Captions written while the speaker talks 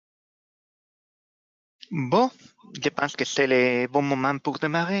Bon, je pense que c'est le bon moment pour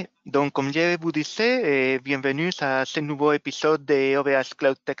démarrer. Donc, comme je vous disais, bienvenue à ce nouveau épisode de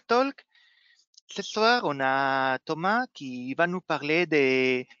OVHcloud Tech Talk. Ce soir, on a Thomas qui va nous parler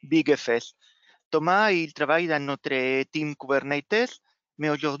de BeeGFS. Thomas, il travaille dans notre team Kubernetes, mais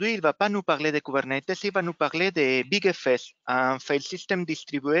aujourd'hui, il ne va pas nous parler de Kubernetes, il va nous parler de BeeGFS, un Filesystem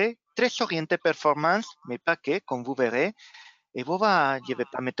distribué très orienté performance, mais pas que, comme vous verrez. Et voilà, je ne vais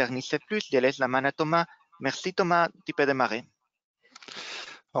pas m'éterniser plus, je laisse la main à Thomas. Merci Thomas, tu peux démarrer.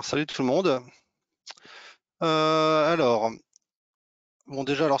 Alors salut tout le monde. Alors, bon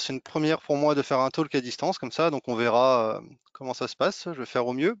déjà, alors c'est une première pour moi de faire un talk à distance comme ça, donc on verra comment ça se passe. Je vais faire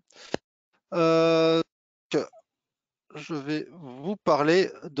au mieux. Donc, je vais vous parler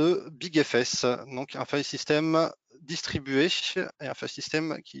de BeeGFS, donc un file system distribué et un file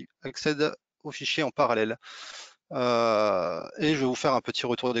system qui accède aux fichiers en parallèle. Et je vais vous faire un petit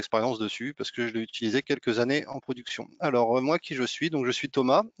retour d'expérience dessus parce que je l'ai utilisé quelques années en production. Alors moi qui je suis, donc je suis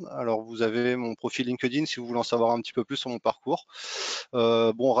Thomas. Alors vous avez mon profil LinkedIn si vous voulez en savoir un petit peu plus sur mon parcours.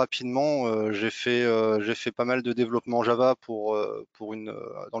 Bon rapidement, j'ai fait pas mal de développement Java dans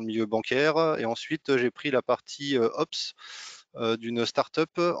le milieu bancaire et ensuite j'ai pris la partie Ops d'une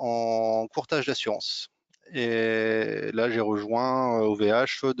startup en courtage d'assurance. Et là j'ai rejoint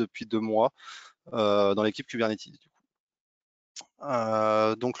OVH depuis 2 mois dans l'équipe Kubernetes.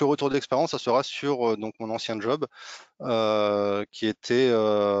 Donc le retour d'expérience, ça sera sur donc mon ancien job qui était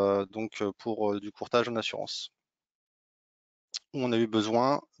donc pour du courtage en assurance, où on a eu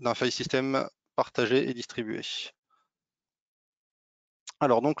besoin d'un file system partagé et distribué.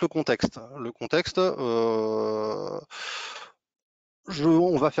 Alors donc le contexte, on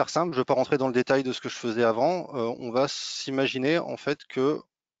va faire simple, je ne vais pas rentrer dans le détail de ce que je faisais avant. On va s'imaginer en fait que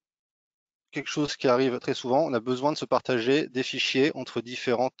quelque chose qui arrive très souvent, on a besoin de se partager des fichiers entre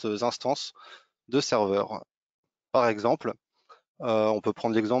différentes instances de serveurs. Par exemple, on peut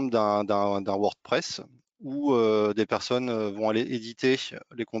prendre l'exemple d'un WordPress où des personnes vont aller éditer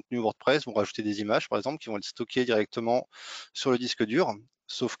les contenus WordPress, vont rajouter des images par exemple qui vont être stockées directement sur le disque dur.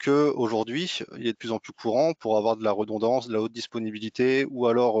 Sauf que aujourd'hui, il est de plus en plus courant pour avoir de la redondance, de la haute disponibilité ou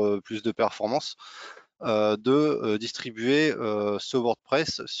alors plus de performance de distribuer ce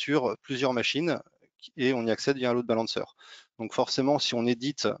WordPress sur plusieurs machines et on y accède via un load balancer. Donc forcément, si on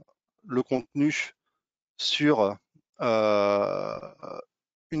édite le contenu sur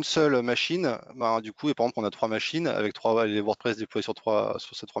une seule machine, ben, du coup, et par exemple, on a 3 machines avec les WordPress déployés sur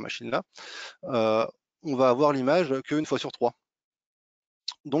ces 3 machines-là, on va avoir l'image qu'une fois sur 3.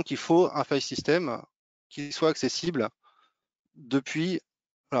 Donc, il faut un file system qui soit accessible depuis,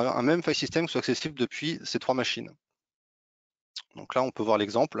 un même file system qui soit accessible depuis ces 3 machines. Donc là, on peut voir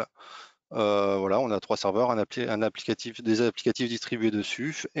l'exemple. Voilà, on a 3 serveurs, des applicatifs distribués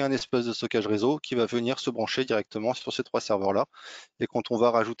dessus et un espace de stockage réseau qui va venir se brancher directement sur ces 3 serveurs-là. Et quand on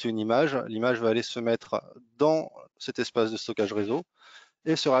va rajouter une image, l'image va aller se mettre dans cet espace de stockage réseau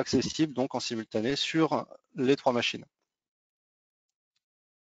et sera accessible donc en simultané sur les 3 machines.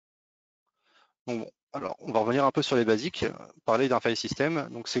 Donc bon, alors on va revenir un peu sur les basiques, parler d'un file system.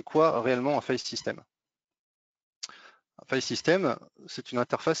 Donc c'est quoi réellement un file system? Un file system, c'est une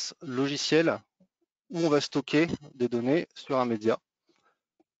interface logicielle où on va stocker des données sur un média.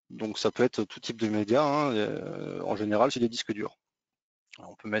 Donc ça peut être tout type de média, hein, en général c'est des disques durs. Alors,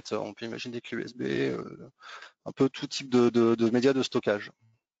 on peut imaginer des clés USB, un peu tout type de médias de stockage.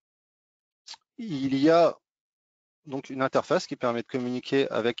 Il y a donc une interface qui permet de communiquer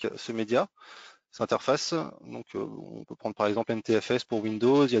avec ce média. Cette interface, donc on peut prendre par exemple NTFS pour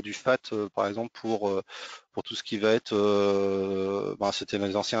Windows, il y a du FAT par exemple pour tout ce qui va être, c'était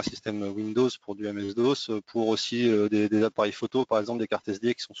les anciens systèmes Windows pour du MS-DOS, pour aussi des appareils photo, par exemple des cartes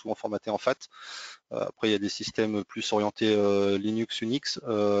SD qui sont souvent formatées en FAT. Après il y a des systèmes plus orientés Linux, Unix,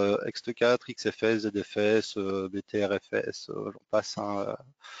 Ext4, XFS, ZFS, BTRFS, j'en passe, hein,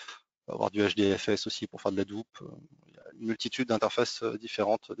 on va avoir du HDFS aussi pour faire de la doupe. Il y a une multitude d'interfaces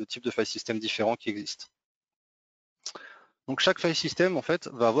différentes, de types de file system différents qui existent. Donc chaque file system en fait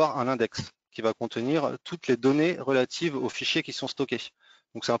va avoir un index qui va contenir toutes les données relatives aux fichiers qui sont stockés.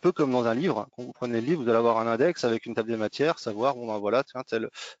 Donc c'est un peu comme dans un livre. Quand vous prenez le livre, vous allez avoir un index avec une table des matières, savoir bon ben voilà, tiens, tel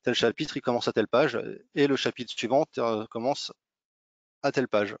chapitre il commence à telle page et le chapitre suivant commence à telle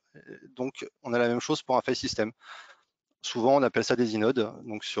page. Donc on a la même chose pour un file system. Souvent, on appelle ça des inodes.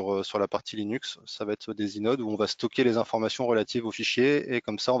 Donc, sur la partie Linux, ça va être des inodes où on va stocker les informations relatives au fichier et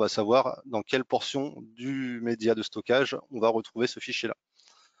comme ça, on va savoir dans quelle portion du média de stockage on va retrouver ce fichier-là.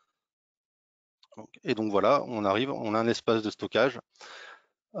 Et donc voilà, on a un espace de stockage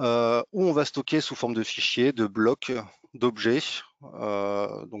où on va stocker sous forme de fichiers, de blocs, d'objets.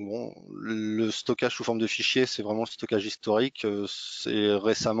 Donc bon, le stockage sous forme de fichiers, c'est vraiment le stockage historique. C'est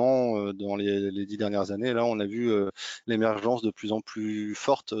récemment, dans les 10 dernières années, là, on a vu l'émergence de plus en plus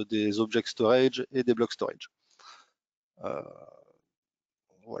forte des object storage et des block storage.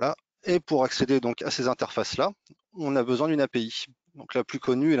 Voilà. Et pour accéder donc à ces interfaces-là, on a besoin d'une API. Donc la plus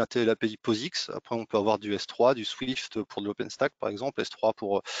connue est l'API POSIX. Après, on peut avoir du S3, du Swift pour de l'OpenStack, par exemple, S3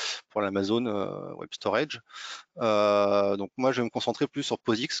 pour l'Amazon Web Storage. Donc moi, je vais me concentrer plus sur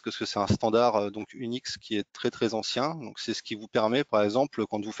POSIX parce que c'est un standard donc Unix qui est très très ancien. Donc c'est ce qui vous permet, par exemple,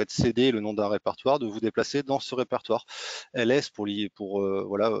 quand vous faites cd le nom d'un répertoire, de vous déplacer dans ce répertoire. ls pour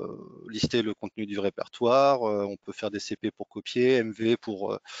lister le contenu du répertoire. On peut faire des cp pour copier, mv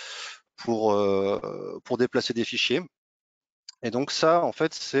pour déplacer des fichiers. Et donc ça, en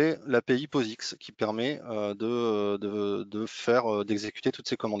fait, c'est l'API POSIX qui permet d'exécuter toutes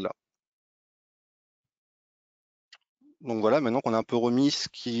ces commandes-là. Donc voilà, maintenant qu'on a un peu remis ce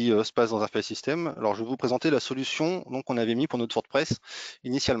qui se passe dans un file system, alors je vais vous présenter la solution qu'on avait mis pour notre WordPress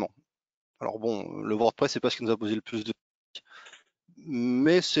initialement. Alors bon, le WordPress, c'est pas ce qui nous a posé le plus de...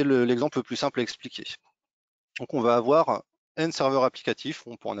 mais c'est l'exemple le plus simple à expliquer. Donc on va avoir n serveurs applicatifs,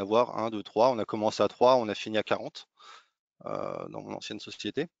 on peut en avoir 1, 2, 3, on a commencé à 3, on a fini à 40 dans mon ancienne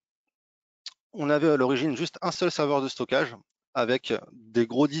société. On avait à l'origine juste un seul serveur de stockage avec des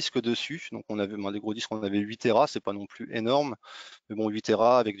gros disques dessus. Donc on avait des gros disques, on avait 8 Tera, c'est pas non plus énorme, mais bon 8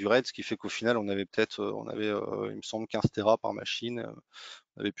 Tera avec du RAID, ce qui fait qu'au final on avait il me semble 15 Tera par machine,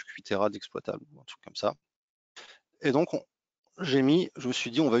 on avait plus que 8 Tera d'exploitable, un truc comme ça. Et donc je me suis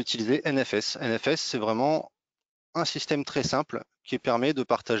dit on va utiliser NFS. NFS c'est vraiment un système très simple qui permet de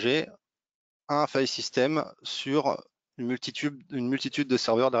partager un file system sur une multitude de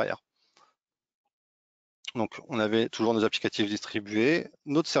serveurs derrière. Donc, on avait toujours nos applicatifs distribués,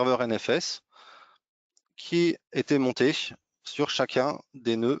 notre serveur NFS qui était monté sur chacun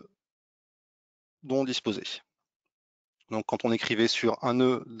des nœuds dont on disposait. Donc, quand on écrivait sur un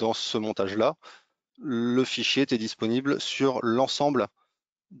nœud dans ce montage-là, le fichier était disponible sur l'ensemble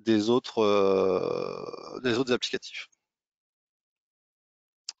des autres applicatifs.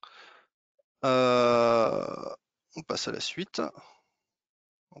 On passe à la suite.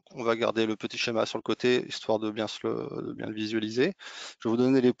 Donc, on va garder le petit schéma sur le côté, histoire de bien le visualiser. Je vais vous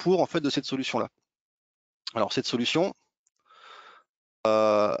donner les pour en fait de cette solution-là. Alors cette solution,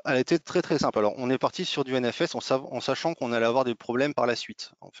 elle était très très simple. Alors on est parti sur du NFS en sachant qu'on allait avoir des problèmes par la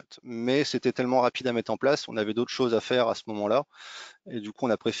suite, en fait. Mais c'était tellement rapide à mettre en place, on avait d'autres choses à faire à ce moment-là, et du coup on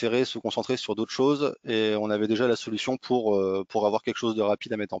a préféré se concentrer sur d'autres choses, et on avait déjà la solution pour avoir quelque chose de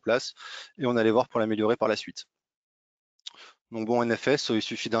rapide à mettre en place, et on allait voir pour l'améliorer par la suite. Donc bon, NFS, il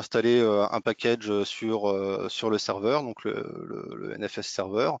suffit d'installer un package sur le serveur, donc le NFS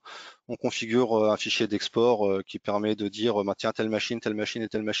serveur. On configure un fichier d'export qui permet de dire bah, tiens, telle machine et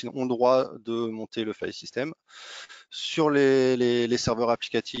telle machine ont le droit de monter le file system. Sur les serveurs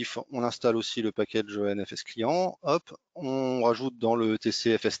applicatifs, on installe aussi le package NFS client. Hop, on rajoute dans le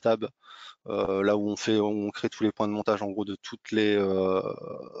TC FSTab là où on crée tous les points de montage en gros de toutes les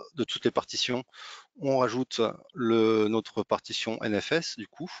partitions. On rajoute notre partition NFS du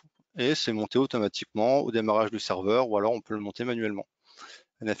coup, et c'est monté automatiquement au démarrage du serveur, ou alors on peut le monter manuellement.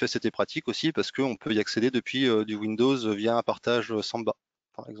 NFS était pratique aussi parce qu'on peut y accéder depuis du Windows via un partage Samba,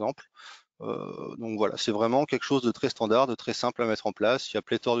 par exemple. Donc voilà, c'est vraiment quelque chose de très standard, de très simple à mettre en place. Il y a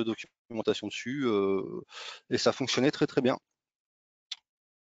pléthore de documentation dessus et ça fonctionnait très très bien.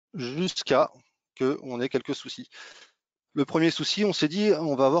 Jusqu'à qu'on ait quelques soucis. Le premier souci, on s'est dit,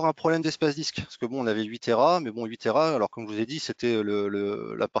 on va avoir un problème d'espace disque. Parce que bon, on avait 8 Tera, mais bon, 8 Tera, alors comme je vous ai dit, c'était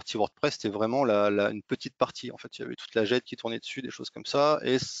la partie WordPress, c'était vraiment une petite partie. En fait, il y avait toute la jet qui tournait dessus, des choses comme ça,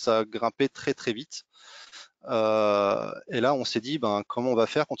 et ça grimpait très très vite. Et là, on s'est dit, comment on va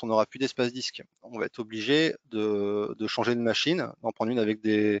faire quand on n'aura plus d'espace disque? On va être obligé de changer de machine, d'en prendre une avec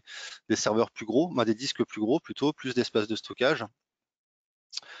des serveurs plus gros, des disques plus gros plutôt, plus d'espace de stockage.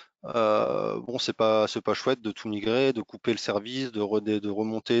 Bon, c'est pas chouette de tout migrer, de couper le service, de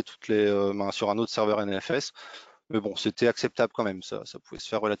remonter toutes les sur un autre serveur NFS, mais bon, c'était acceptable quand même. Ça pouvait se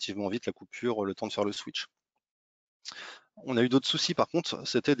faire relativement vite la coupure, le temps de faire le switch. On a eu d'autres soucis par contre,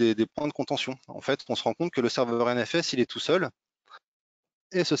 c'était des points de contention. En fait, on se rend compte que le serveur NFS, il est tout seul,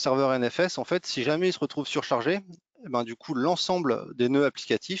 et ce serveur NFS, en fait, si jamais il se retrouve surchargé, du coup, l'ensemble des nœuds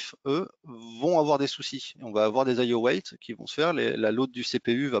applicatifs, eux, vont avoir des soucis. On va avoir des IO wait qui vont se faire, la load du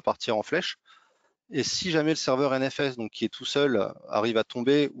CPU va partir en flèche. Et si jamais le serveur NFS, donc qui est tout seul, arrive à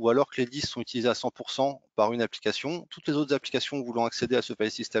tomber, ou alors que les disques sont utilisés à 100% par une application, toutes les autres applications voulant accéder à ce file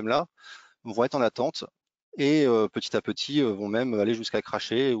system-là vont être en attente et petit à petit vont même aller jusqu'à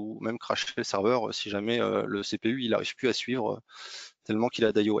crasher ou même crasher le serveur si jamais le CPU il n'arrive plus à suivre tellement qu'il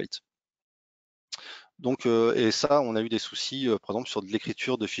a d'IO wait. Donc, et ça, on a eu des soucis, par exemple, sur de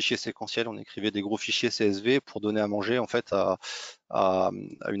l'écriture de fichiers séquentiels. On écrivait des gros fichiers CSV pour donner à manger en fait à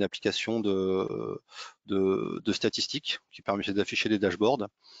une application de statistiques qui permettait d'afficher des dashboards.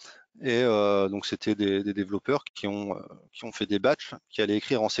 Et donc c'était des développeurs qui ont fait des batchs, qui allaient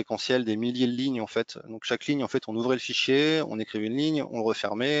écrire en séquentiel des milliers de lignes en fait. Donc chaque ligne, en fait, on ouvrait le fichier, on écrivait une ligne, on le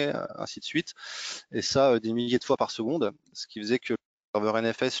refermait, ainsi de suite. Et ça, des milliers de fois par seconde, ce qui faisait que le serveur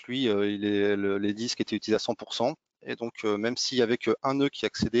NFS, lui, les disques étaient utilisés à 100%. Et donc même s'il y avait qu'un nœud qui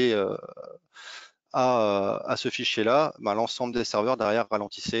accédait à ce fichier-là, bah, l'ensemble des serveurs derrière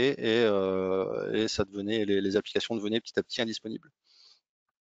ralentissait et ça devenait, les applications devenaient petit à petit indisponibles.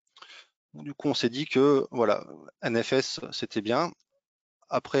 Du coup, on s'est dit que voilà, NFS, c'était bien.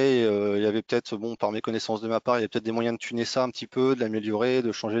 Après, il y avait peut-être, bon, par méconnaissance de ma part, il y avait peut-être des moyens de tuner ça un petit peu, de l'améliorer,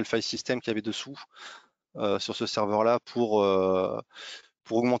 de changer le file system qu'il y avait dessous sur ce serveur-là pour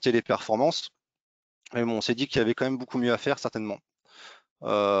augmenter les performances. Mais bon, on s'est dit qu'il y avait quand même beaucoup mieux à faire, certainement.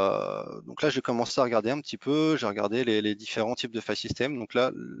 Donc là, j'ai commencé à regarder un petit peu, j'ai regardé les différents types de file system. Donc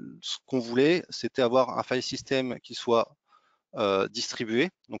là, ce qu'on voulait, c'était avoir un file system qui soit distribué,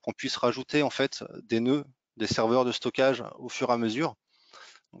 donc on puisse rajouter en fait des nœuds, des serveurs de stockage au fur et à mesure.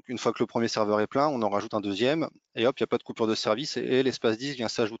 Donc une fois que le premier serveur est plein, on en rajoute un deuxième, et hop, il n'y a pas de coupure de service, et l'espace disque vient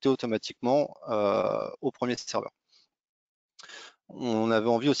s'ajouter automatiquement au premier serveur. On avait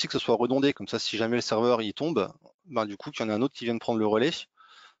envie aussi que ce soit redondé, comme ça si jamais le serveur il tombe, ben, du coup qu'il y en a un autre qui vienne prendre le relais,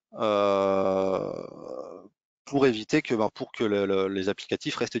 pour éviter que, pour que les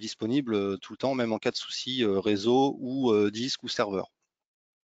applicatifs restent disponibles tout le temps, même en cas de souci réseau ou disque ou serveur.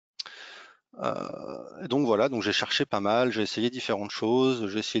 Donc voilà, donc j'ai cherché pas mal, j'ai essayé différentes choses,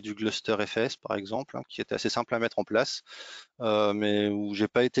 j'ai essayé du cluster FS par exemple, hein, qui était assez simple à mettre en place, mais où j'ai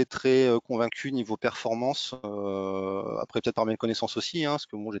pas été très convaincu niveau performance, après peut-être par mes connaissances aussi, hein, parce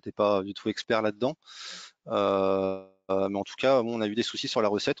que bon, j'étais pas du tout expert là-dedans, mais en tout cas, bon, on a eu des soucis sur la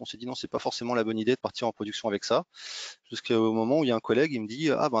recette, on s'est dit non, c'est pas forcément la bonne idée de partir en production avec ça, jusqu'au moment où il y a un collègue, il me dit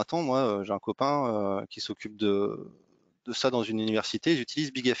ah ben attends, moi j'ai un copain qui s'occupe de ça dans une université,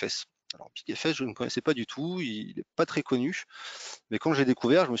 j'utilise BeeGFS. Alors BeeGFS, je ne connaissais pas du tout, il n'est pas très connu, mais quand j'ai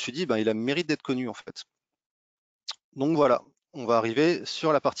découvert, je me suis dit, il a le mérite d'être connu en fait. Donc voilà, on va arriver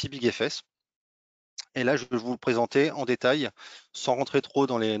sur la partie BeeGFS. Et là, je vais vous le présenter en détail, sans rentrer trop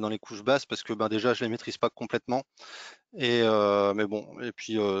dans les couches basses, parce que déjà, je ne les maîtrise pas complètement. Et, mais bon, et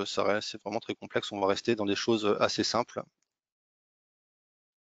puis c'est vraiment très complexe, on va rester dans des choses assez simples.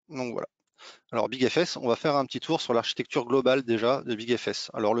 Donc voilà. Alors BeeGFS, on va faire un petit tour sur l'architecture globale déjà de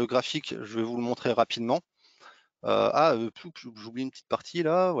BeeGFS. Alors le graphique, je vais vous le montrer rapidement. J'oublie une petite partie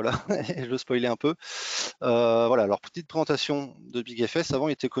là, voilà, je vais spoiler un peu. Voilà, alors petite présentation de BeeGFS. Avant,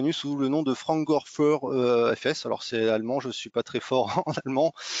 il était connu sous le nom de Fraunhofer FS. Alors c'est allemand, je ne suis pas très fort en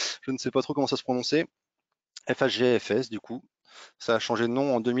allemand, je ne sais pas trop comment ça se prononçait. FHGFS du coup. Ça a changé de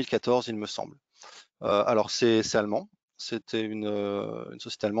nom en 2014, il me semble. Alors c'est allemand. C'était une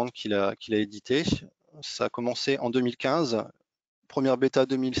société allemande qui l'a édité. Ça a commencé en 2015. Première bêta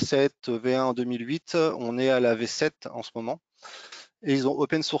 2007, V1 en 2008. On est à la V7 en ce moment. Et ils ont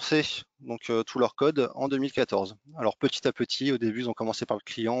open sourcé donc tout leur code en 2014. Alors petit à petit, au début, ils ont commencé par le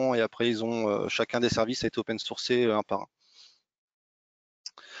client et après, ils ont chacun des services a été open sourcé un par un.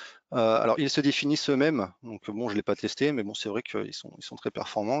 Alors ils se définissent eux-mêmes. Donc bon, je l'ai pas testé, mais bon, c'est vrai qu'ils sont très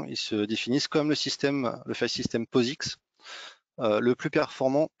performants. Ils se définissent comme le file system POSIX, le plus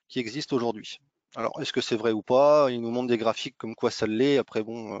performant qui existe aujourd'hui. Alors, est-ce que c'est vrai ou pas? Ils nous montrent des graphiques comme quoi ça l'est. Après,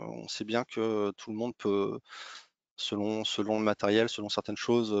 bon, on sait bien que tout le monde peut, selon le matériel, selon certaines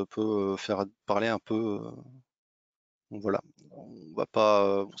choses, peut faire parler un peu. Donc voilà, on va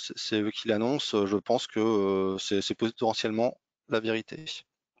pas. C'est eux qui l'annoncent. Je pense que c'est potentiellement la vérité.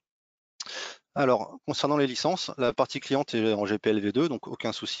 Alors, concernant les licences, la partie cliente est en GPL-v2, donc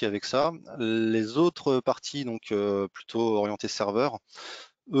aucun souci avec ça. Les autres parties, donc plutôt orientées serveur,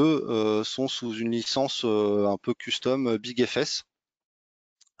 eux sont sous une licence un peu custom BeeGFS.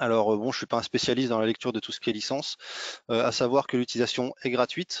 Alors bon, je suis pas un spécialiste dans la lecture de tout ce qui est licence, à savoir que l'utilisation est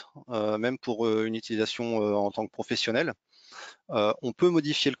gratuite, même pour une utilisation en tant que professionnel. On peut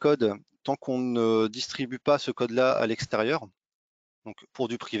modifier le code tant qu'on ne distribue pas ce code-là à l'extérieur. Donc pour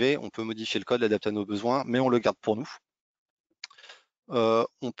du privé, on peut modifier le code, l'adapter à nos besoins, mais on le garde pour nous.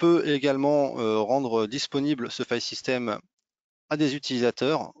 On peut également rendre disponible ce file system à des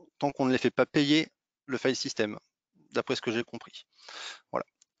utilisateurs tant qu'on ne les fait pas payer le file system, d'après ce que j'ai compris. Voilà.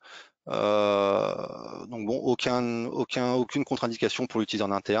 donc bon, aucune contre-indication pour l'utiliser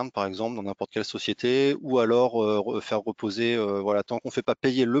en interne, par exemple, dans n'importe quelle société, ou alors faire reposer, voilà, tant qu'on ne fait pas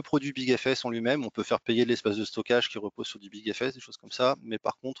payer le produit BeeGFS en lui-même, on peut faire payer de l'espace de stockage qui repose sur du BeeGFS, des choses comme ça, mais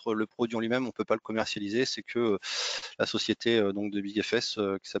par contre, le produit en lui-même, on ne peut pas le commercialiser, c'est que la société donc de BeeGFS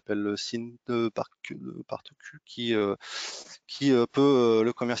qui s'appelle qui peut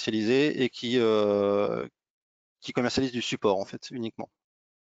le commercialiser et qui commercialise du support en fait uniquement.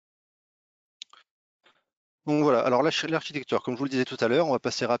 Donc voilà, alors l'architecture, comme je vous le disais tout à l'heure, on va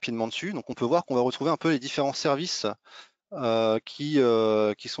passer rapidement dessus. Donc on peut voir qu'on va retrouver un peu les différents services qui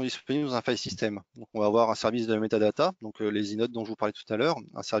sont disponibles dans un file system. Donc on va avoir un service de metadata, donc les inodes dont je vous parlais tout à l'heure,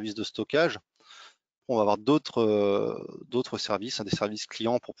 un service de stockage. On va avoir d'autres services, des services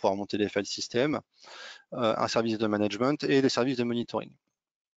clients pour pouvoir monter les file systems, un service de management et des services de monitoring.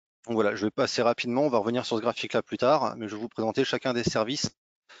 Donc voilà, je vais passer rapidement, on va revenir sur ce graphique-là plus tard, mais je vais vous présenter chacun des services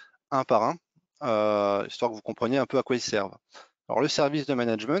un par un, histoire que vous compreniez un peu à quoi ils servent. Alors le service de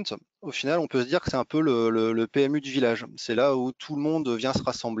management, au final, on peut se dire que c'est un peu le PMU du village. C'est là où tout le monde vient se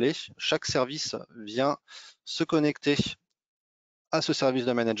rassembler. Chaque service vient se connecter à ce service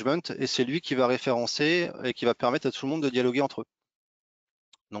de management et c'est lui qui va référencer et qui va permettre à tout le monde de dialoguer entre eux.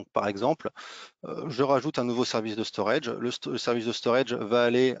 Donc par exemple, je rajoute un nouveau service de storage. Le service de storage va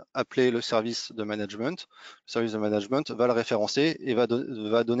aller appeler le service de management. Le service de management va le référencer et va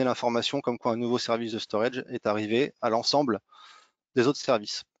donner l'information comme quoi un nouveau service de storage est arrivé à l'ensemble des autres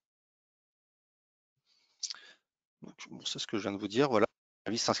services. Bon, c'est ce que je viens de vous dire. Voilà, le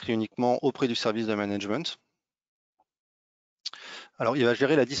service s'inscrit uniquement auprès du service de management. Alors, il va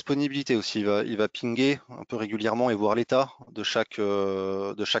gérer la disponibilité aussi. Il va pinguer un peu régulièrement et voir l'état de chaque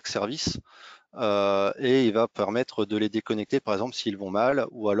service. Et il va permettre de les déconnecter, par exemple, s'ils vont mal,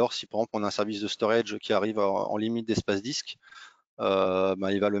 ou alors si, par exemple, on a un service de storage qui arrive en limite d'espace disque, il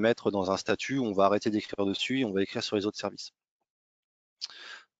va le mettre dans un statut, on va arrêter d'écrire dessus et on va écrire sur les autres services.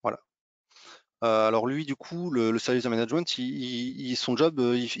 Voilà. Alors lui, du coup, le service de management, son job,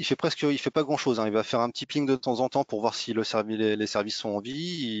 il fait pas grand-chose. Hein. Il va faire un petit ping de temps en temps pour voir si les services sont en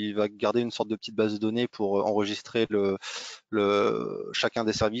vie. Il va garder une sorte de petite base de données pour enregistrer chacun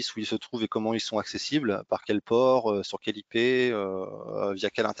des services où ils se trouvent et comment ils sont accessibles, par quel port, sur quel IP, via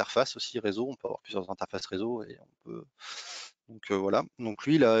quelle interface aussi, réseau. On peut avoir plusieurs interfaces réseau et on peut. Donc voilà. Donc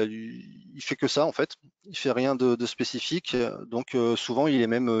lui, il fait que ça en fait. Il fait rien de spécifique. Donc souvent, il est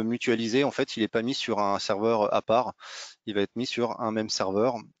même mutualisé. En fait, il n'est pas mis sur un serveur à part. Il va être mis sur un même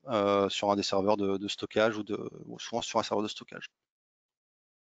serveur, sur un des serveurs de stockage ou souvent sur un serveur de stockage.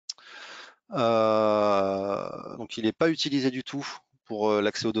 Donc il n'est pas utilisé du tout pour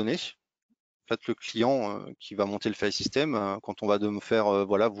l'accès aux données. En fait, le client qui va monter le file system, quand on va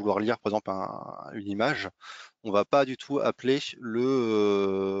vouloir lire par exemple une image, on ne va pas du tout appeler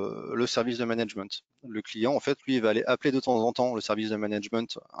le service de management. Le client, en fait, lui, il va aller appeler de temps en temps le service de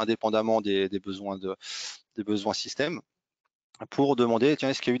management indépendamment des besoins système pour demander, tiens,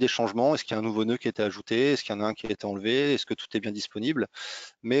 est-ce qu'il y a eu des changements, est-ce qu'il y a un nouveau nœud qui a été ajouté, est-ce qu'il y en a un qui a été enlevé, est-ce que tout est bien disponible.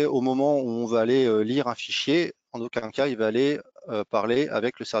 Mais au moment où on va aller lire un fichier, en aucun cas, il va aller parler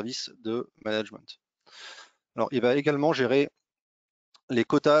avec le service de management. Alors, il va également gérer les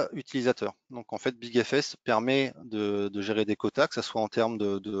quotas utilisateurs. Donc en fait, BeeGFS permet de gérer des quotas, que ce soit en termes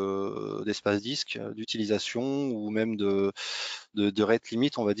d'espace disque, d'utilisation ou même de rate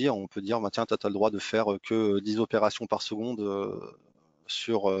limit, on va dire. On peut dire, bah, tiens, tu as le droit de faire que 10 opérations par seconde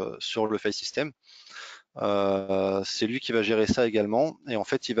sur le file system. C'est lui qui va gérer ça également. Et en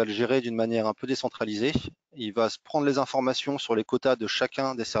fait, il va le gérer d'une manière un peu décentralisée. Il va se prendre les informations sur les quotas de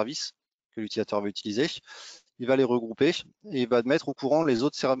chacun des services que l'utilisateur va utiliser. Il va les regrouper et il va mettre au courant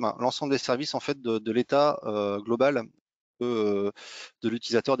l'ensemble des services en fait de l'état global de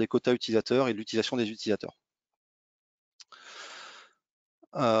l'utilisateur, des quotas utilisateurs et de l'utilisation des utilisateurs.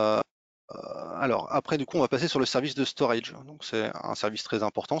 Alors après, du coup, on va passer sur le service de storage. Donc c'est un service très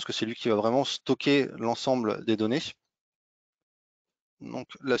important parce que c'est lui qui va vraiment stocker l'ensemble des données. Donc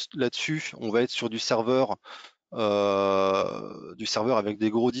là-dessus, on va être sur du serveur avec des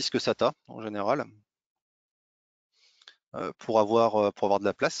gros disques SATA en général. Pour avoir de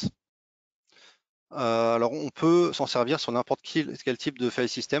la place. Alors on peut s'en servir sur n'importe quel type de file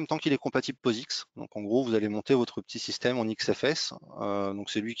system tant qu'il est compatible POSIX. Donc en gros, vous allez monter votre petit système en XFS. Donc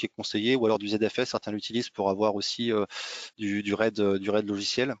c'est lui qui est conseillé, ou alors du ZFS, certains l'utilisent pour avoir aussi du RAID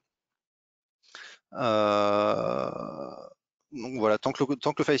logiciel. Donc voilà, tant que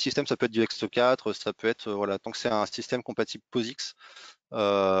le file system, ça peut être du X4, ça peut être tant que c'est un système compatible POSIX,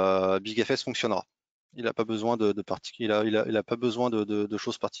 BeeGFS fonctionnera. Il n'a pas besoin de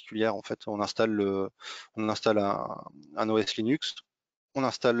choses particulières. En fait, on installe un OS Linux on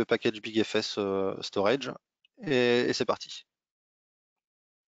installe le package BeeGFS storage et c'est parti.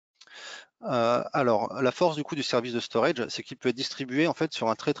 Alors, la force du coup du service de storage, c'est qu'il peut être distribué en fait sur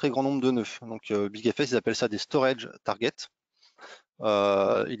un très grand nombre de nœuds. Donc BeeGFS, ils appellent ça des storage targets.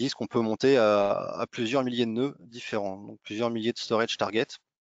 Ils disent qu'on peut monter à plusieurs milliers de nœuds différents, donc plusieurs milliers de storage targets.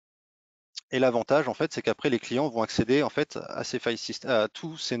 Et l'avantage en fait, c'est qu'après les clients vont accéder en fait à ces à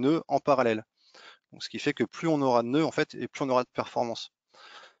tous ces nœuds en parallèle. Donc, ce qui fait que plus on aura de nœuds en fait, et plus on aura de performance.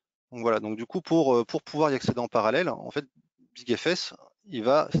 Donc voilà, donc du coup, pour pouvoir y accéder en parallèle, en fait, BeeGFS, il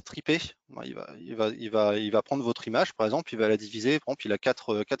va stripper, il va prendre votre image, par exemple, il va la diviser, par exemple, il a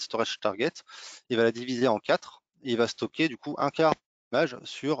 4 storage targets, il va la diviser en 4, et il va stocker du coup un quart d'image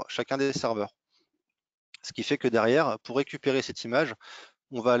sur chacun des serveurs. Ce qui fait que derrière, pour récupérer cette image,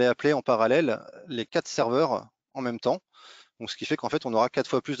 on va aller appeler en parallèle les 4 serveurs en même temps. Donc, ce qui fait qu'en fait, on aura 4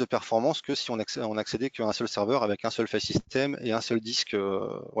 fois plus de performance que si on accédait qu'à un seul serveur avec un seul file system et un seul disque.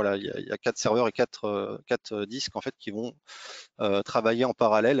 Voilà, il y a 4 serveurs et 4 disques en fait qui vont travailler en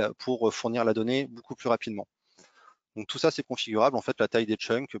parallèle pour fournir la donnée beaucoup plus rapidement. Donc tout ça, c'est configurable. En fait, la taille des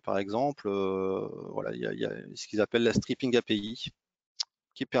chunks, par exemple, voilà, il y a ce qu'ils appellent la stripping API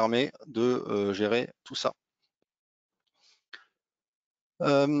qui permet de gérer tout ça.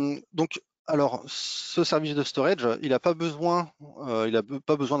 Donc, alors, ce service de storage, il n'a pas besoin,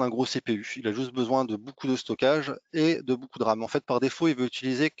 d'un gros CPU. Il a juste besoin de beaucoup de stockage et de beaucoup de RAM. En fait, par défaut, il veut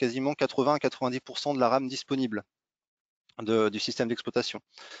utiliser quasiment 80 à 90% de la RAM disponible du système d'exploitation,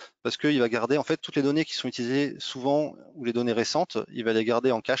 parce qu'il va garder en fait toutes les données qui sont utilisées souvent ou les données récentes, il va les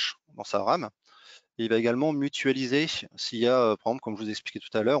garder en cache dans sa RAM. Et il va également mutualiser s'il y a, par exemple, comme je vous ai expliqué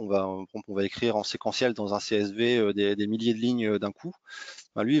tout à l'heure, on va écrire en séquentiel dans un CSV des milliers de lignes d'un coup.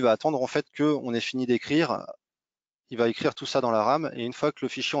 Ben, lui, il va attendre en fait qu'on ait fini d'écrire, il va écrire tout ça dans la RAM, et une fois que le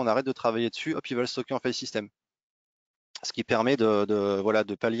fichier, on arrête de travailler dessus, hop, il va le stocker en Filesystem. Ce qui permet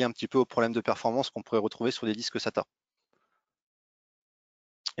de pallier un petit peu aux problèmes de performance qu'on pourrait retrouver sur des disques SATA.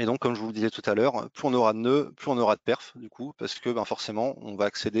 Et donc, comme je vous le disais tout à l'heure, plus on aura de nœuds, plus on aura de perf, du coup, parce que forcément, on va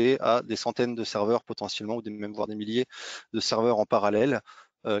accéder à des centaines de serveurs potentiellement, ou même voire des milliers de serveurs en parallèle,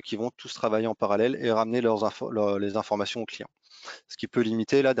 qui vont tous travailler en parallèle et ramener les informations aux clients. Ce qui peut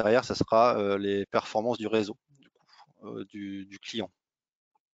limiter, là, derrière, ça sera les performances du réseau, du client.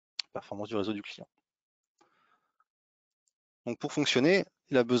 Performance du réseau du client. Donc, pour fonctionner,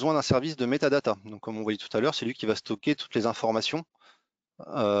 il a besoin d'un service de metadata. Donc, comme on voyait tout à l'heure, c'est lui qui va stocker toutes les informations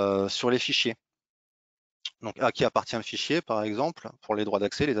sur les fichiers. Donc, à qui appartient le fichier, par exemple, pour les droits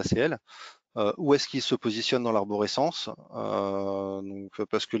d'accès, les ACL, où est-ce qu'il se positionne dans l'arborescence,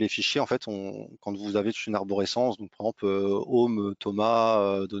 parce que les fichiers, en fait, quand vous avez une arborescence, donc par exemple home,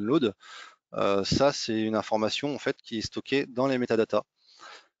 Thomas, download, ça c'est une information en fait qui est stockée dans les métadatas.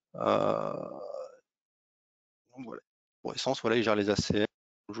 Donc voilà, l'arborescence, voilà, il gère les ACL,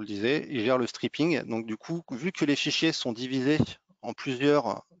 comme je vous le disais, il gère le stripping. Donc du coup, vu que les fichiers sont divisés en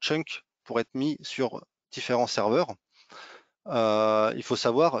plusieurs chunks pour être mis sur différents serveurs, il faut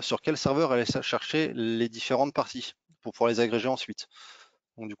savoir sur quel serveur aller chercher les différentes parties pour pouvoir les agréger ensuite.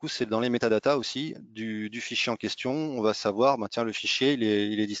 Donc du coup, c'est dans les métadatas aussi du fichier en question, on va savoir, ben, tiens, le fichier, il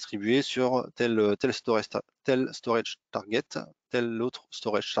est distribué sur tel storage target, tel autre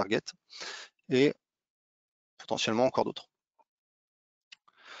storage target, et potentiellement encore d'autres.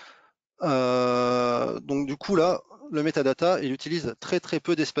 Donc du coup, là, le metadata, il utilise très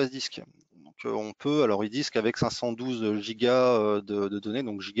peu d'espace disque. Donc on peut, alors ils disent qu'avec 512 gigas de données,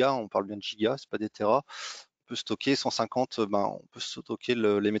 donc gigas, on parle bien de gigas, c'est pas des terras, on peut stocker 150, on peut stocker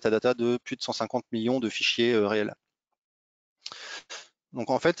les métadatas de plus de 150 millions de fichiers réels. Donc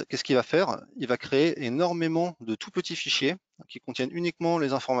en fait, qu'est-ce qu'il va faire? Il va créer énormément de tout petits fichiers qui contiennent uniquement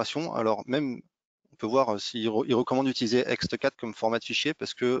les informations. Alors même, on peut voir s'il recommande d'utiliser ext4 comme format de fichier,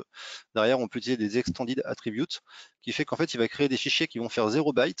 parce que derrière, on peut utiliser des extended attributes, qui fait qu'en fait, il va créer des fichiers qui vont faire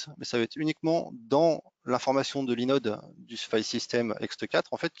 0 byte, mais ça va être uniquement dans l'information de l'inode du file system ext4,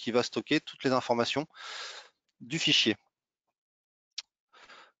 en fait, qui va stocker toutes les informations du fichier.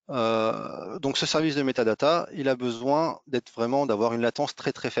 Donc ce service de metadata, il a besoin d'avoir une latence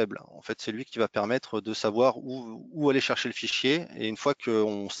très faible. En fait, c'est lui qui va permettre de savoir où aller chercher le fichier, et une fois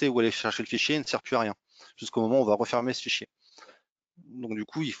qu'on sait où aller chercher le fichier, il ne sert plus à rien, jusqu'au moment où on va refermer ce fichier. Donc du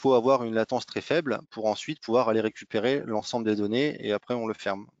coup, il faut avoir une latence très faible pour ensuite pouvoir aller récupérer l'ensemble des données, et après on le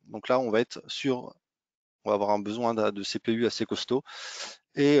ferme. Donc là, on va avoir un besoin de CPU assez costaud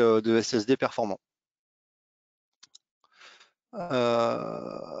et de SSD performant.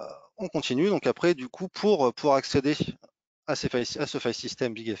 On continue, donc après, du coup, pour accéder à ce file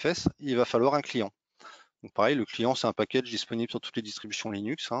system BeeGFS, il va falloir un client. Donc pareil, le client, c'est un package disponible sur toutes les distributions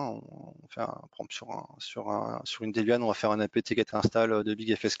Linux. Hein. On fait sur une Debian, on va faire un apt-get install de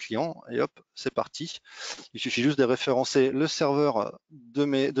BeeGFS client, et hop, c'est parti. Il suffit juste de référencer le serveur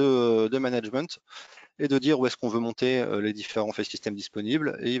de management et de dire où est-ce qu'on veut monter les différents file systems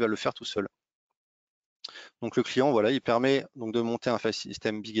disponibles, et il va le faire tout seul. Donc le client, voilà, il permet donc de monter un file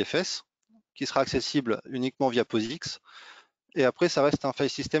system BeeGFS qui sera accessible uniquement via POSIX. Et après, ça reste un file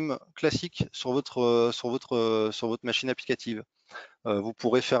system classique sur votre machine applicative. Vous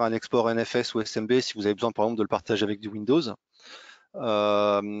pourrez faire un export NFS ou SMB si vous avez besoin, par exemple, de le partager avec du Windows.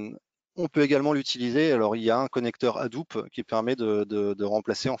 On peut également l'utiliser. Alors, il y a un connecteur Hadoop qui permet de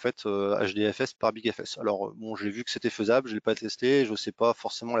remplacer en fait HDFS par BeeGFS. Alors, bon, j'ai vu que c'était faisable, je l'ai pas testé, je ne sais pas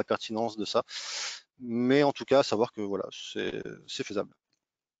forcément la pertinence de ça, mais en tout cas, savoir que voilà, c'est faisable.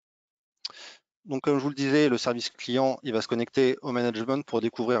 Donc, comme je vous le disais, le service client, il va se connecter au management pour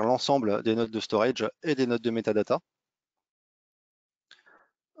découvrir l'ensemble des nodes de storage et des nodes de metadata.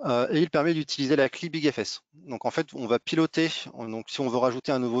 Et il permet d'utiliser la clé BeeGFS. Donc, en fait, on va piloter. Donc, si on veut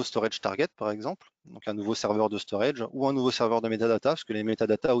rajouter un nouveau storage target, par exemple, donc un nouveau serveur de storage ou un nouveau serveur de metadata, parce que les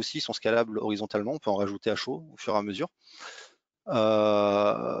metadata aussi sont scalables horizontalement, on peut en rajouter à chaud au fur et à mesure.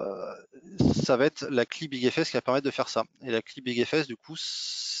 Ça va être la clé BeeGFS qui va permettre de faire ça. Et la clé BeeGFS, du coup,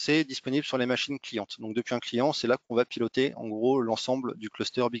 c'est disponible sur les machines clientes. Donc depuis un client, c'est là qu'on va piloter en gros l'ensemble du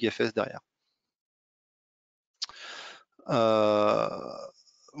cluster BeeGFS derrière.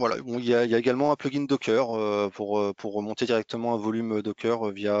 Voilà, bon, il y a également un plugin Docker pour remonter directement un volume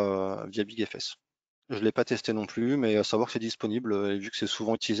Docker via BeeGFS. Je ne l'ai pas testé non plus, mais à savoir que c'est disponible, et vu que c'est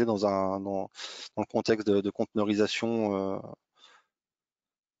souvent utilisé dans le contexte de conteneurisation,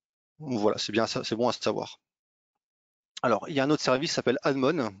 voilà, c'est bon à savoir. Alors, il y a un autre service qui s'appelle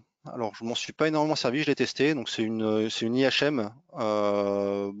Admon. Alors, je m'en suis pas énormément servi, je l'ai testé. Donc, c'est une IHM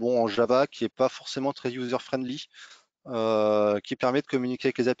en Java qui n'est pas forcément très user-friendly, qui permet de communiquer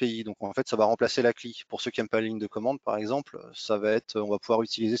avec les API. Donc, en fait, ça va remplacer la CLI. Pour ceux qui n'aiment pas la ligne de commande, par exemple, on va pouvoir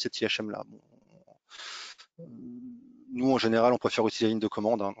utiliser cette IHM-là. Bon, nous, en général, on préfère utiliser la ligne de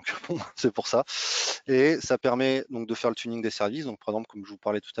commande, hein, donc bon, c'est pour ça. Et ça permet donc de faire le tuning des services. Donc, par exemple, comme je vous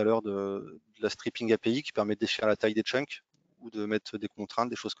parlais tout à l'heure de la stripping API qui permet de définir la taille des chunks ou de mettre des contraintes,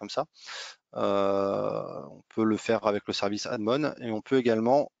 des choses comme ça. On peut le faire avec le service Admon et on peut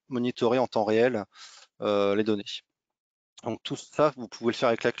également monitorer en temps réel les données. Donc tout ça, vous pouvez le faire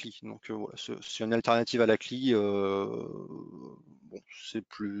avec la CLI. Donc voilà, c'est une alternative à la CLI. Bon, c'est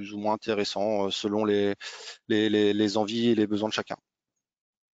plus ou moins intéressant selon les envies et les besoins de chacun.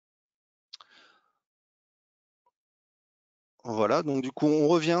 Voilà, donc du coup, on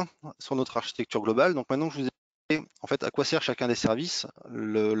revient sur notre architecture globale. Donc maintenant que je vous ai expliqué en fait à quoi sert chacun des services,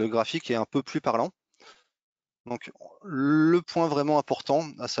 le graphique est un peu plus parlant. Donc le point vraiment important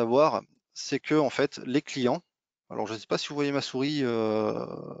à savoir, c'est que en fait les clients, alors je ne sais pas si vous voyez ma souris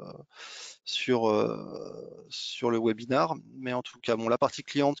sur le webinar, mais en tout cas, bon, la partie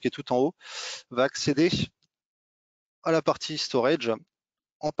cliente qui est tout en haut va accéder à la partie storage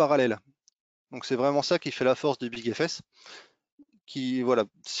en parallèle. Donc c'est vraiment ça qui fait la force de BeeGFS. Voilà,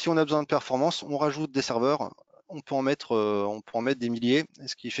 si on a besoin de performance, on rajoute des serveurs, on peut en mettre des milliers,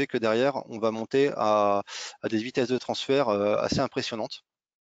 ce qui fait que derrière, on va monter à des vitesses de transfert assez impressionnantes.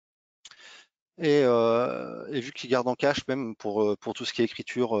 Et vu qu'il garde en cache même pour tout ce qui est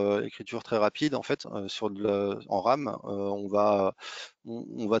écriture très rapide, en fait, en RAM, on va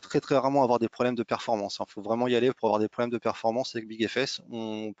très rarement avoir des problèmes de performance. Il faut vraiment y aller pour avoir des problèmes de performance avec BeeGFS.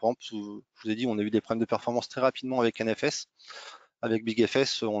 Par exemple, je vous ai dit, on a eu des problèmes de performance très rapidement avec NFS. Avec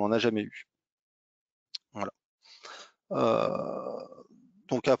BeeGFS, on n'en a jamais eu. Voilà.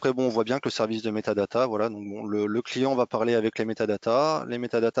 Donc après, bon, on voit bien que le service de metadata, voilà, donc bon, le client va parler avec les metadatas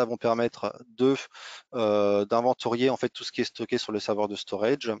vont permettre d'inventorier en fait tout ce qui est stocké sur le serveur de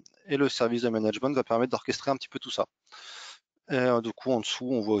storage, et le service de management va permettre d'orchestrer un petit peu tout ça. Et du coup, en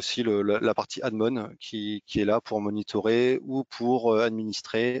dessous, on voit aussi la partie admon qui est là pour monitorer ou pour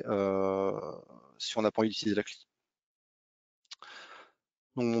administrer si on n'a pas envie d'utiliser la CLI.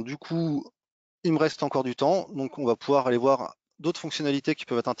 Donc du coup, il me reste encore du temps, donc on va pouvoir aller voir d'autres fonctionnalités qui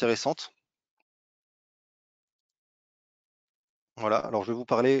peuvent être intéressantes. Voilà, alors je vais vous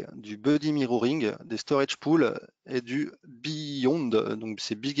parler du Buddy Mirroring, des Storage Pools et du Beyond, donc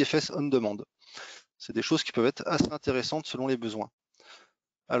c'est BeeGFS On Demand. C'est des choses qui peuvent être assez intéressantes selon les besoins.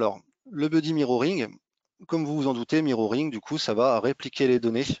 Alors, le Buddy Mirroring, comme vous vous en doutez, Mirroring, du coup, ça va répliquer les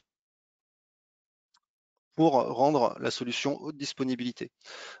données pour rendre la solution haute disponibilité.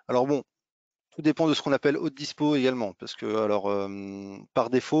 Alors bon, tout dépend de ce qu'on appelle haute dispo également, parce que alors par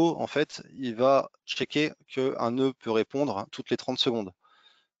défaut, en fait, il va checker qu'un nœud peut répondre toutes les 30 secondes.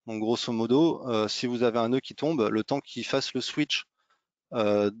 Donc grosso modo, si vous avez un nœud qui tombe, le temps qu'il fasse le switch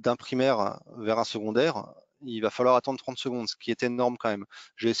d'un primaire vers un secondaire, il va falloir attendre 30 secondes, ce qui est énorme quand même.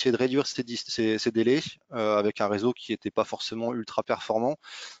 J'ai essayé de réduire ces délais avec un réseau qui n'était pas forcément ultra performant.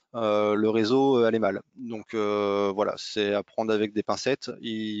 Le réseau allait mal. Donc voilà, c'est à prendre avec des pincettes.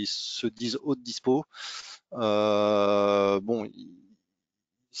 Ils se disent haute dispo. Bon, il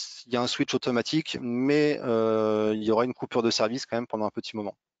y a un switch automatique, mais il y aura une coupure de service quand même pendant un petit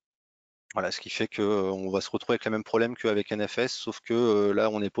moment. Voilà, ce qui fait qu'on va se retrouver avec les mêmes problèmes qu'avec NFS, sauf que là,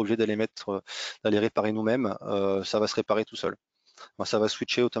 on n'est pas obligé d'aller réparer nous-mêmes, ça va se réparer tout seul. Enfin, ça va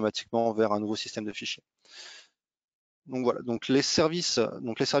switcher automatiquement vers un nouveau système de fichiers. Donc voilà, donc les services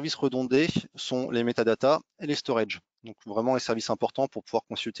redondés sont les metadata et les storage. Donc vraiment les services importants pour pouvoir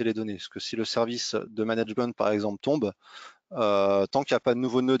consulter les données. Parce que si le service de management, par exemple, tombe, tant qu'il n'y a pas de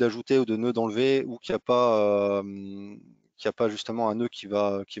nouveau nœud d'ajouter ou de nœud d'enlever, ou qu'il n'y a pas justement un nœud qui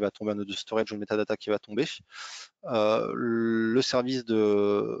va tomber, un nœud de storage ou de metadata qui va tomber, le service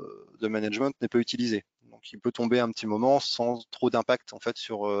de management n'est pas utilisé. Donc il peut tomber un petit moment sans trop d'impact en fait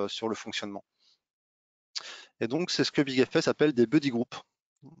sur le fonctionnement. Et donc c'est ce que BeeGFS appelle des buddy groups.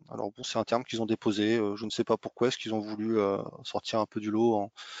 Alors bon, c'est un terme qu'ils ont déposé, je ne sais pas pourquoi, est-ce qu'ils ont voulu sortir un peu du lot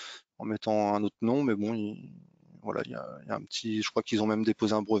en mettant un autre nom, mais bon, voilà, il y a un petit, je crois qu'ils ont même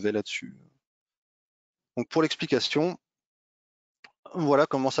déposé un brevet là-dessus. Donc pour l'explication, voilà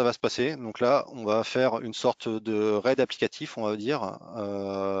comment ça va se passer. Donc là, on va faire une sorte de raid applicatif, on va dire,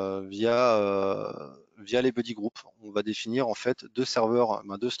 via les buddy groups. On va définir en fait deux serveurs,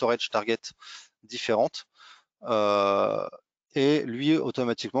 deux storage targets différentes. Et lui,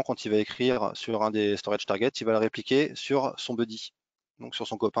 automatiquement, quand il va écrire sur un des storage targets, il va le répliquer sur son buddy, donc sur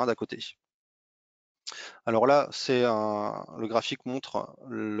son copain d'à côté. Alors là, le graphique montre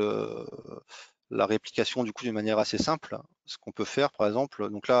la réplication du coup d'une manière assez simple. Ce qu'on peut faire, par exemple,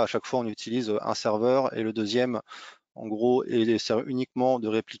 donc là, à chaque fois, on utilise un serveur et le deuxième, en gros, sert uniquement de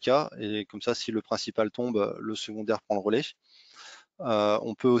réplica. Et comme ça, si le principal tombe, le secondaire prend le relais.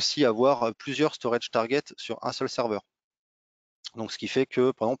 On peut aussi avoir plusieurs storage targets sur un seul serveur. Donc, ce qui fait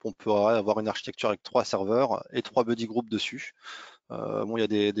que, par exemple, on pourrait avoir une architecture avec 3 serveurs et 3 buddy groups dessus. Bon, il y a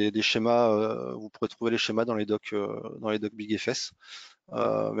des schémas, vous pourrez trouver les schémas dans les docs BeeGFS.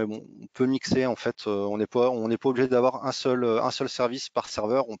 Mais bon, on peut mixer en fait. On n'est pas obligé d'avoir un seul service par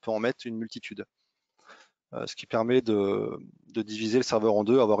serveur. On peut en mettre une multitude. Ce qui permet de diviser le serveur en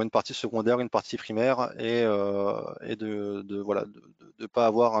deux, avoir une partie secondaire, une partie primaire, et de pas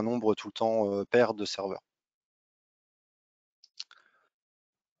avoir un nombre tout le temps pair de serveurs.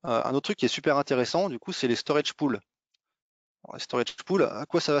 Un autre truc qui est super intéressant, du coup, c'est les storage pools. Alors, les storage pools, à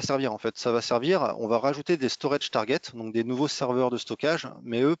quoi ça va servir en fait? Ça va servir, on va rajouter des storage targets, donc des nouveaux serveurs de stockage,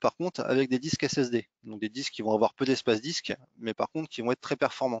 mais eux, par contre, avec des disques SSD. Donc des disques qui vont avoir peu d'espace disque, mais par contre, qui vont être très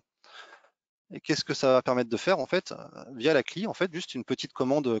performants. Et qu'est-ce que ça va permettre de faire en fait? Via la CLI, en fait, juste une petite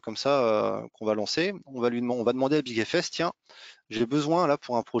commande comme ça qu'on va lancer. On va demander à BeeGFS, tiens, j'ai besoin là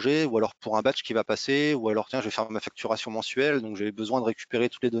pour un projet, ou alors pour un batch qui va passer, ou alors tiens, je vais faire ma facturation mensuelle, donc j'ai besoin de récupérer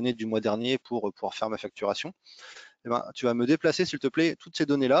toutes les données du mois dernier pour pouvoir faire ma facturation. Eh ben, tu vas me déplacer, s'il te plaît, toutes ces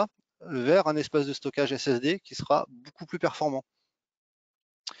données-là vers un espace de stockage SSD qui sera beaucoup plus performant.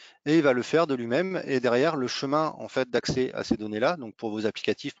 Et il va le faire de lui-même. Et derrière, le chemin en fait d'accès à ces données-là, donc pour vos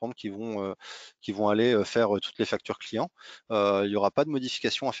applicatifs, par exemple, qui vont aller faire toutes les factures clients, il n'y aura pas de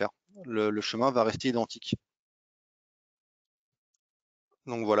modification à faire. Le chemin va rester identique.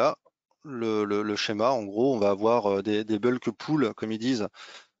 Donc voilà le schéma. En gros, on va avoir des bulk pools, comme ils disent,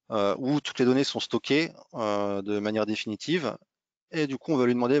 où toutes les données sont stockées de manière définitive. Et du coup, on va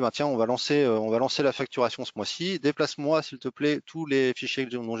lui demander, tiens, on va lancer la facturation ce mois-ci. Déplace-moi, s'il te plaît, tous les fichiers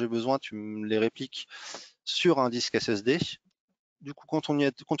dont j'ai besoin, tu me les répliques sur un disque SSD. Du coup, quand on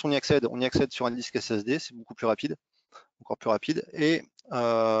y accède sur un disque SSD, c'est beaucoup plus rapide, encore plus rapide. Et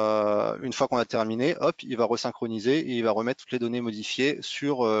une fois qu'on a terminé, hop, il va resynchroniser et il va remettre toutes les données modifiées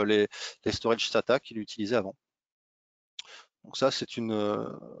sur les storage SATA qu'il utilisait avant. Donc ça, c'est une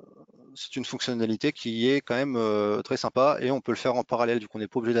fonctionnalité qui est quand même très sympa, et on peut le faire en parallèle, du coup on n'est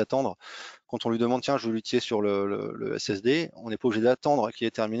pas obligé d'attendre. Quand on lui demande, tiens, je veux l'utiliser sur le SSD, on n'est pas obligé d'attendre qu'il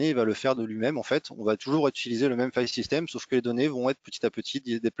est terminé, il va le faire de lui-même en fait. On va toujours utiliser le même file system, sauf que les données vont être petit à petit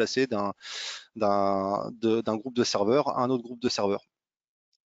déplacées d'un groupe de serveurs à un autre groupe de serveurs.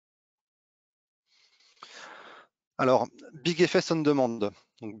 Alors, BeeGFS on demand,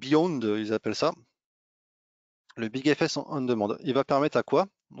 donc Beyond, ils appellent ça. Le BeeGFS on demand, il va permettre à quoi?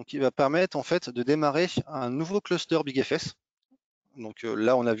 Donc, il va permettre en fait de démarrer un nouveau cluster BeeGFS. Donc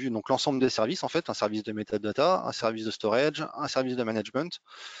là, on a vu l'ensemble des services, en fait, un service de metadata, un service de storage, un service de management.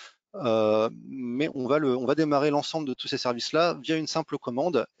 mais on va démarrer l'ensemble de tous ces services-là via une simple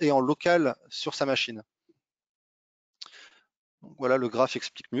commande et en local sur sa machine. Donc voilà, le graphe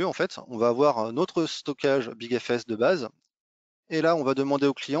explique mieux en fait. On va avoir notre stockage BeeGFS de base, et là on va demander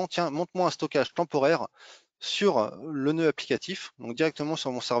au client, tiens, montre-moi un stockage temporaire sur le nœud applicatif, donc directement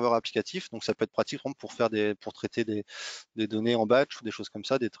sur mon serveur applicatif. Donc ça peut être pratique pour traiter des données en batch ou des choses comme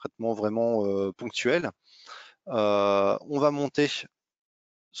ça, des traitements vraiment ponctuels. On va monter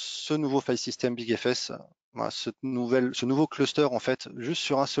ce nouveau file system BeeGFS, ce nouveau cluster en fait, juste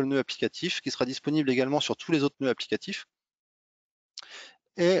sur un seul nœud applicatif, qui sera disponible également sur tous les autres nœuds applicatifs.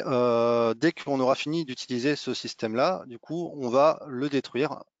 Et dès qu'on aura fini d'utiliser ce système-là, du coup, on va le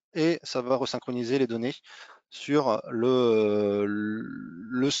détruire et ça va resynchroniser les données sur le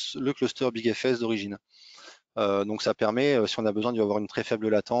cluster BeeGFS d'origine. Donc ça permet, si on a besoin d'avoir une très faible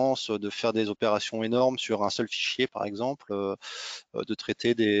latence, de faire des opérations énormes sur un seul fichier, par exemple, de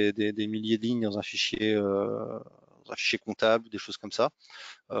traiter des milliers de lignes dans un fichier comptable, des choses comme ça.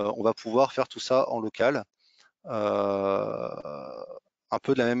 On va pouvoir faire tout ça en local. Un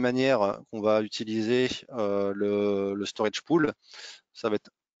peu de la même manière qu'on va utiliser le storage pool, ça va être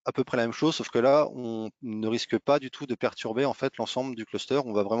à peu près la même chose, sauf que là, on ne risque pas du tout de perturber en fait l'ensemble du cluster.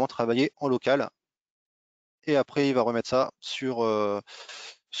 On va vraiment travailler en local. Et après, il va remettre ça sur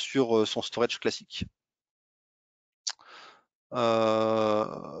son storage classique. Donc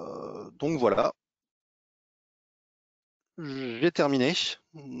voilà, j'ai terminé.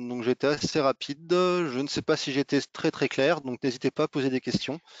 Donc j'étais assez rapide. Je ne sais pas si j'étais très très clair, donc n'hésitez pas à poser des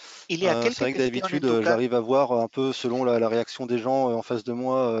questions. Il y a C'est quelques vrai que questions en d'habitude, tout cas. j'arrive à voir un peu selon la réaction des gens en face de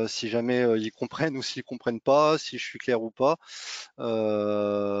moi, si jamais ils comprennent ou s'ils comprennent pas, si je suis clair ou pas.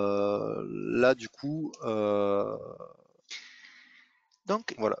 Là, du coup,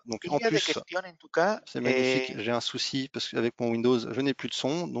 Donc, voilà. Donc il en y a des plus, questions en tout cas. c'est magnifique. J'ai un souci parce qu'avec mon Windows, je n'ai plus de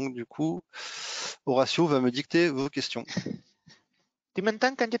son. Donc du coup, Horatio va me dicter vos questions. Tu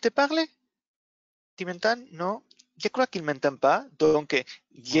m'entends quand je te parle? Tu m'entends? Non? Je crois qu'il ne m'entend pas. Donc,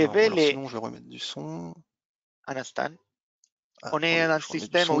 je vais Alors les... sinon, je vais remettre du son. Un instant. Ah, On est attendez, dans un je remets du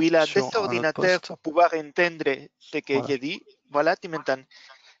système où son il a des sur un autre ordinateurs poste. pour pouvoir entendre ce que Voilà, je dis. Voilà, tu m'entends.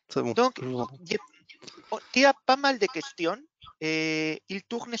 c'est bon, Donc, je vous entends. il y a pas mal de questions et ils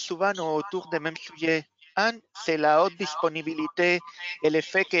tournent souvent autour des mêmes sujets. Un, c'est la haute disponibilité et le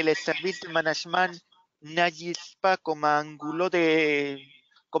fait que les services de management n'agissent pas comme un goulot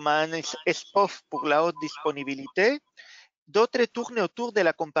comme un SPOF pour la haute disponibilité. D'autres tournent autour de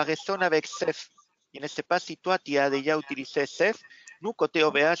la comparaison avec Ceph. Je ne sais pas si toi, tu as déjà utilisé Ceph. Nous, côté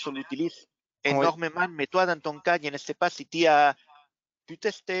OVH, on l'utilise Oui, énormément, mais toi, dans ton cas, je ne sais pas si tu as pu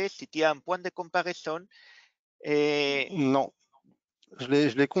tester, si tu as un point de comparaison. Et non. Je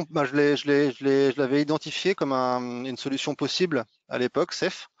l'avais identifié comme une solution possible à l'époque,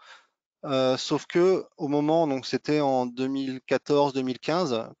 Ceph. Sauf que au moment, donc c'était en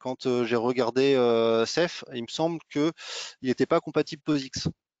 2014-2015, quand j'ai regardé Ceph, il me semble qu'il n'était pas compatible POSIX.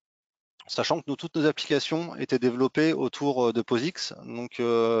 Sachant que toutes nos applications étaient développées autour de POSIX, donc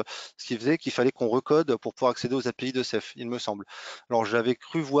ce qui faisait qu'il fallait qu'on recode pour pouvoir accéder aux API de Ceph, il me semble. Alors j'avais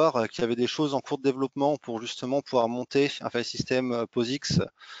cru voir qu'il y avait des choses en cours de développement pour justement pouvoir monter un file system POSIX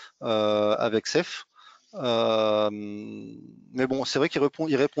avec Ceph. Mais bon, c'est vrai qu'il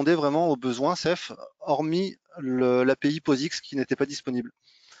répondait vraiment aux besoins Ceph, hormis l'API POSIX qui n'était pas disponible.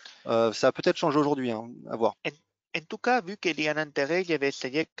 Ça a peut-être changé aujourd'hui, hein, à voir. en tout cas, vu qu'il y a un intérêt, je vais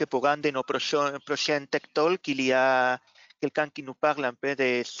essayer que pour un de nos prochains Tech Talk, il y a quelqu'un qui nous parle un peu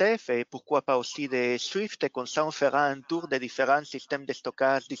de Ceph et pourquoi pas aussi de Swift. Et comme ça, on fera un tour des différents systèmes de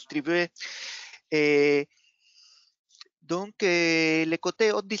stockage distribués. Et donc, le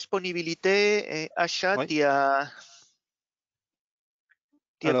côté haute disponibilité, achat, Oui. tu as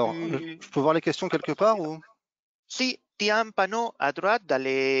Alors, pu... je peux voir les questions quelque part ou? Si, tu as un panneau à droite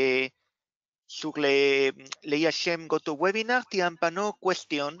sur l'IHM GoToWebinar, tu as un panneau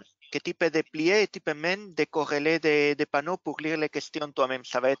question que tu peux déplier et tu peux même décorréler des panneaux pour lire les questions toi-même.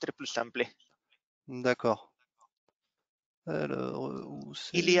 Ça va être plus simple. D'accord. Alors, où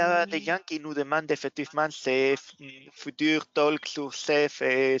Il y a c'est? des gens qui nous demandent effectivement ces futurs talks sur Ceph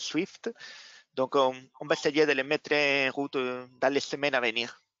et Swift. Donc, on va essayer de les mettre en route dans les semaines à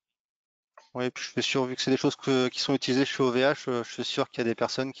venir. Oui, puis je suis sûr, vu que c'est des choses qui sont utilisées chez OVH, je suis sûr qu'il y a des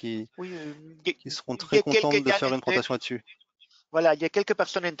personnes Oui, qui seront il y très a quelques contentes de gens faire en une tête. présentation là-dessus. Voilà, il y a quelques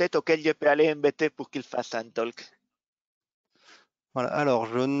personnes en tête auxquelles je peux aller embêter pour qu'ils fassent un talk. Voilà. Alors,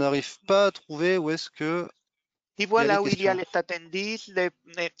 je n'arrive pas à trouver où est-ce que Tu il vois y a les là où il y a questions. les attendees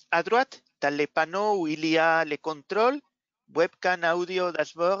à droite, dans les panneaux où il y a les contrôles, webcam, audio,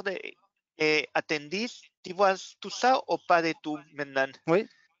 dashboard et attendees. Tu vois tout ça ou pas du tout maintenant? Oui,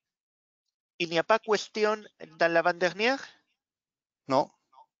 il n'y a pas question dans l'avant-dernière? Non.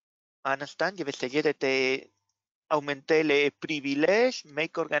 Un instant, je vais essayer de augmenter les privilèges,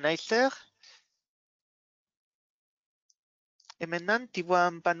 make organizer. Et maintenant, tu vois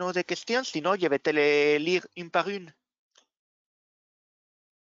un panneau de questions, sinon je vais te les lire une par une.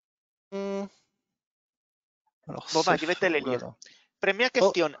 Alors, Bon, je vais te les lire. Première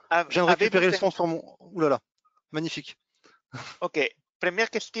question. Je viens de récupérer le son sur mon... Ouh là là, magnifique. Ok.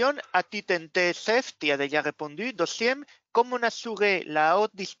 Première question, as-tu tenté Ceph? Tu as déjà répondu. Deuxième, comment assurer la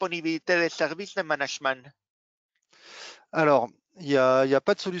haute disponibilité des services de management? Alors, il n'y a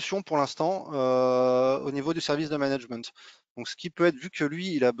pas de solution pour l'instant au niveau du service de management. Donc, ce qui peut être, vu que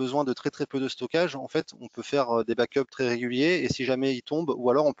lui, il a besoin de très peu de stockage, en fait, on peut faire des backups très réguliers et si jamais il tombe, ou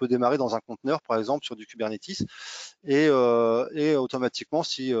alors on peut démarrer dans un conteneur, par exemple, sur du Kubernetes et automatiquement,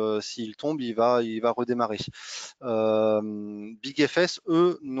 s'il tombe, il va redémarrer. BeeGFS,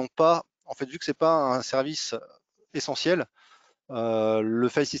 eux, n'ont pas, en fait, vu que c'est pas un service essentiel, le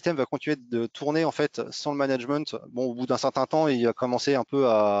file system va continuer de tourner en fait sans le management. Bon, au bout d'un certain temps, il va commencer un peu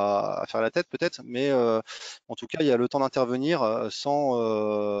à faire la tête peut-être, mais en tout cas, il y a le temps d'intervenir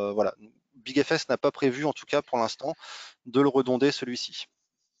sans. Voilà, BeeGFS n'a pas prévu, en tout cas pour l'instant, de le redonder celui-ci.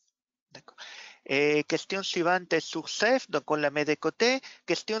 D'accord. Et question suivante sur Ceph, donc on la met de côté.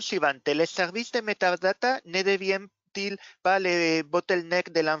 Question suivante, les services de metadata ne deviennent-ils pas les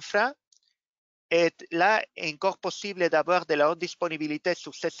bottlenecks de l'infra? Est là encore possible d'avoir de la haute disponibilité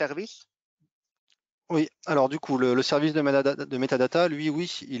sur ces services? Oui, alors du coup, le service de metadata, lui,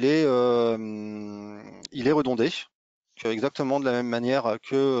 oui, il est redondé, exactement de la même manière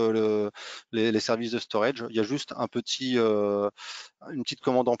que les services de storage. Il y a juste une petite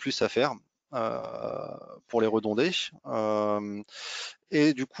commande en plus à faire pour les redonder.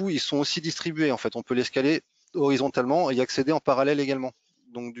 Et du coup, ils sont aussi distribués. En fait, on peut les scaler horizontalement et y accéder en parallèle également.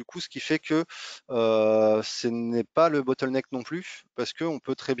 Donc du coup, ce qui fait que ce n'est pas le bottleneck non plus, parce qu'on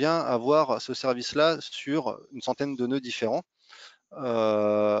peut très bien avoir ce service-là sur une centaine de nœuds différents.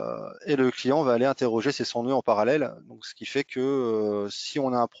 Et le client va aller interroger ses 100 nœuds en parallèle. Donc, ce qui fait que si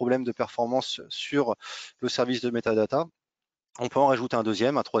on a un problème de performance sur le service de metadata, on peut en rajouter un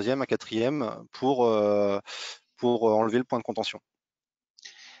deuxième, un troisième, un quatrième pour enlever le point de contention.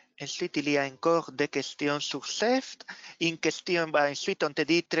 Ensuite, il y a encore des questions sur Ceph. Une question, ensuite, on te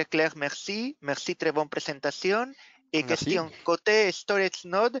dit très clair, merci. Merci, très bonne présentation. Et Merci. question, côté storage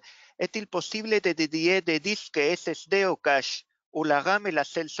node, est-il possible de dédier des disques SSD au cache ou la RAM est la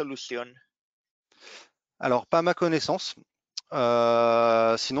seule solution? Alors, pas à ma connaissance.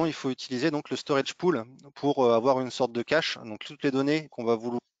 Sinon, il faut utiliser donc le storage pool pour avoir une sorte de cache. Donc, toutes les données qu'on va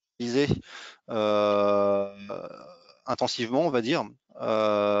vouloir utiliser intensivement, on va dire.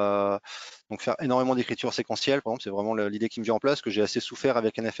 Donc, faire énormément d'écriture séquentielle, par exemple, c'est vraiment l'idée qui me vient en place, que j'ai assez souffert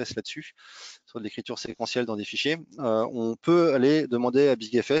avec NFS là-dessus, sur de l'écriture séquentielle dans des fichiers. On peut aller demander à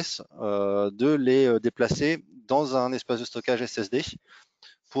BeeGFS de les déplacer dans un espace de stockage SSD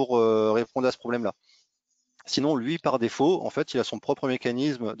pour répondre à ce problème-là. Sinon, lui, par défaut, en fait, il a son propre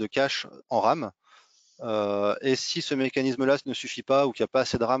mécanisme de cache en RAM. Et si ce mécanisme-là ne suffit pas ou qu'il n'y a pas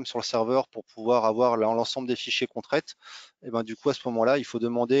assez de RAM sur le serveur pour pouvoir avoir l'ensemble des fichiers qu'on traite, et ben, du coup, à ce moment-là, il faut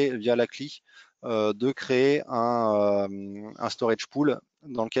demander via la CLI de créer un storage pool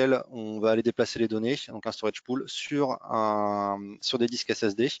dans lequel on va aller déplacer les données, donc un storage pool sur des disques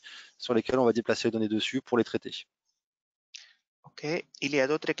SSD sur lesquels on va déplacer les données dessus pour les traiter. Ok, il y a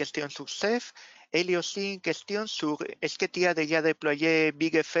d'autres questions sur Ceph. Et il y a aussi une question sur est-ce que tu as déjà déployé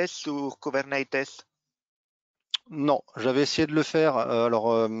BeeGFS sur Kubernetes? Non, j'avais essayé de le faire.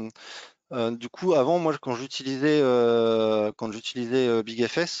 Du coup, avant, moi, quand j'utilisais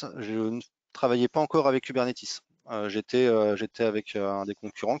BeeGFS, je ne travaillais pas encore avec Kubernetes. J'étais avec un des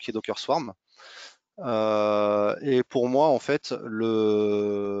concurrents qui est Docker Swarm. Et pour moi, en fait,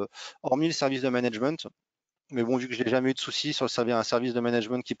 hormis le service de management, mais bon, vu que j'ai jamais eu de soucis sur un service de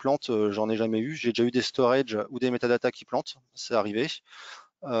management qui plante, j'en ai jamais eu. J'ai déjà eu des storage ou des métadatas qui plantent, c'est arrivé.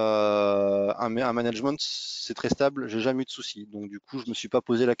 Un management, c'est très stable, j'ai jamais eu de soucis. Donc du coup, je me suis pas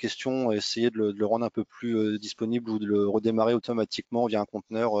posé la question, essayer de le rendre un peu plus disponible ou de le redémarrer automatiquement via un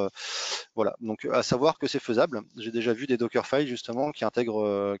conteneur. Voilà. Donc à savoir que c'est faisable. J'ai déjà vu des Dockerfiles justement qui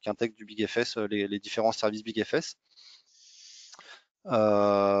intègrent du BeeGFS, les différents services BeeGFS.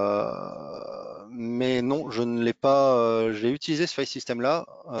 Mais non, je ne l'ai pas. J'ai utilisé ce file system là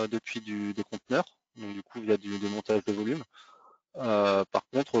depuis des conteneurs, donc du coup il y a du montage de volume. Par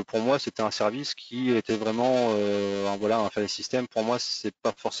contre, pour moi, c'était un service qui était vraiment un file system. Pour moi, c'est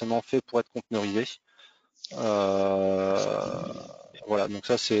pas forcément fait pour être conteneurisé. Voilà. voilà, donc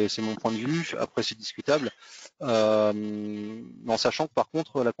ça c'est mon point de vue. Après c'est discutable, en sachant que par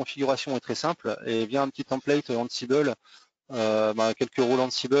contre la configuration est très simple et via un petit template Ansible, quelques rôles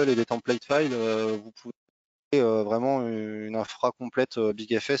Ansible et des template files, vous pouvez vraiment une infra complète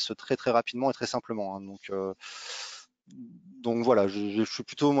BeeGFS très très rapidement et très simplement. Hein. Donc voilà, je suis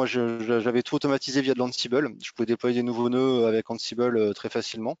plutôt, moi j'avais tout automatisé via de l'Ansible. Je pouvais déployer des nouveaux nœuds avec Ansible très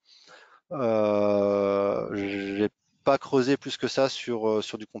facilement. J'ai pas creusé plus que ça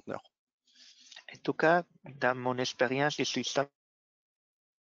sur du conteneur. En tout cas, dans mon expérience, je suis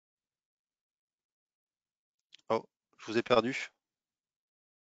Oh, je vous ai perdu.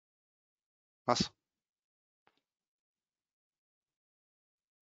 Mince.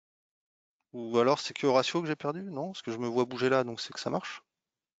 Ou alors c'est que Horatio que j'ai perdu? Non, parce que je me vois bouger là, donc c'est que ça marche.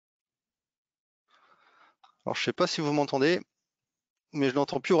 Alors je sais pas si vous m'entendez, mais je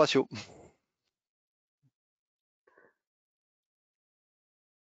n'entends plus Horatio.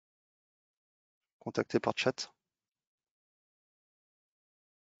 Contacté par chat.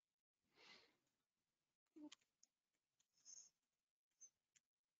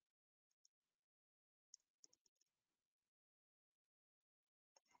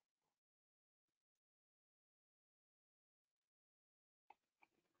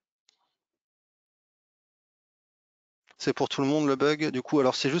 C'est pour tout le monde le bug. Du coup,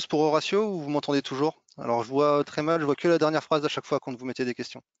 alors c'est juste pour Horatio ou vous m'entendez toujours? Alors je vois très mal, je vois que la dernière phrase à chaque fois quand vous mettez des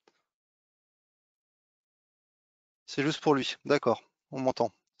questions. C'est juste pour lui. D'accord, on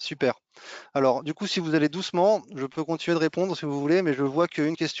m'entend. Super. Alors du coup, si vous allez doucement, je peux continuer de répondre si vous voulez, mais je vois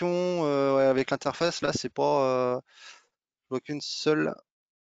qu'une question avec l'interface, là, c'est pas. Je vois qu'une seule.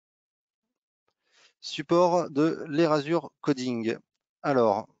 Support de l'Erasure Coding.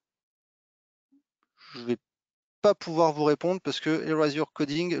 Alors, je vais pas pouvoir vous répondre parce que Erasure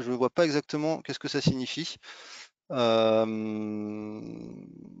Coding, je ne vois pas exactement qu'est-ce que ça signifie.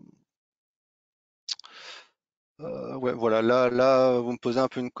 Ouais, voilà, là, vous me posez un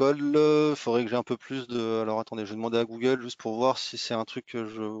peu une colle. Il faudrait que j'ai un peu plus de. Alors, attendez, je vais demander à Google juste pour voir si c'est un truc que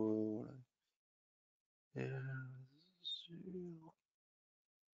je.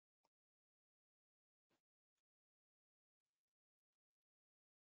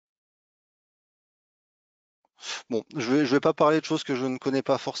 Bon, je vais pas parler de choses que je ne connais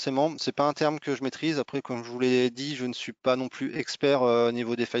pas forcément. C'est pas un terme que je maîtrise. Après, comme je vous l'ai dit, je ne suis pas non plus expert au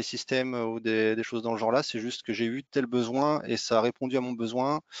niveau des file systems ou des choses dans le genre là. C'est juste que j'ai eu tel besoin et ça a répondu à mon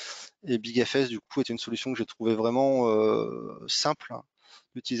besoin. Et BeeGFS, du coup, est une solution que j'ai trouvée vraiment simple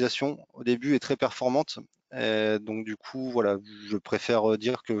d'utilisation au début et très performante. Et donc, du coup, voilà, je préfère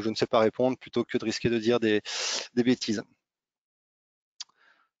dire que je ne sais pas répondre plutôt que de risquer de dire des bêtises.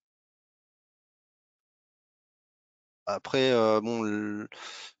 Après, bon,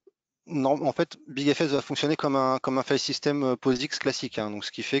 non, en fait, BeeGFS va fonctionner comme un file system POSIX classique. Hein, donc,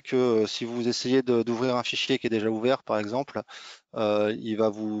 ce qui fait que si vous essayez d'ouvrir un fichier qui est déjà ouvert, par exemple, il va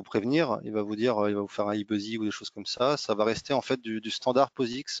vous prévenir, il va vous dire, il va vous faire un iBuzzy ou des choses comme ça. Ça va rester en fait du standard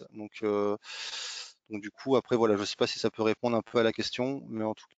POSIX. Donc, du coup, après, voilà, je ne sais pas si ça peut répondre un peu à la question, mais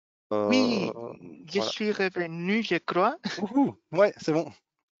en tout cas, Oui, je voilà. suis revenu, je crois. Ouais, c'est bon.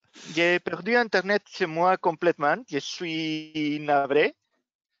 J'ai perdu Internet chez moi complètement. Je suis navré.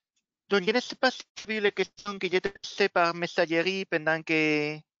 Donc, je ne sais pas si tu as vu les questions que j'étais passées par messagerie pendant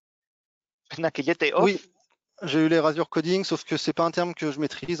que j'étais Oui, off. j'ai eu les rasures coding, sauf que c'est pas un terme que je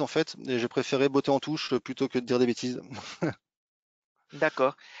maîtrise en fait, et j'ai préféré botter en touche plutôt que de dire des bêtises.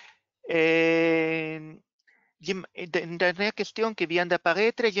 D'accord. Une dernière question qui vient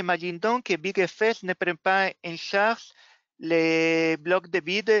d'apparaître. J'imagine donc que BeeGFS ne prend pas en charge les blocs de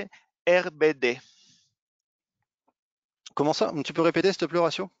vide RBD. Comment ça? Tu peux répéter s'il te plaît,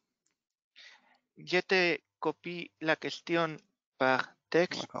 Horatio? Je te copie la question par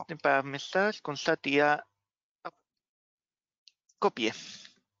texte, D'accord. par message, comme ça tu as copié.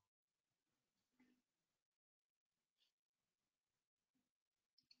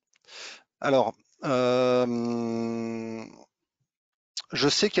 Alors, je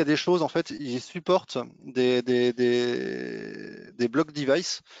sais qu'il y a des choses, en fait, ils supportent des blocs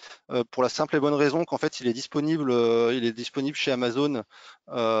device pour la simple et bonne raison qu'en fait, il est disponible chez Amazon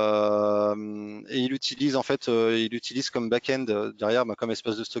et il utilise en fait, il utilise comme back-end derrière, comme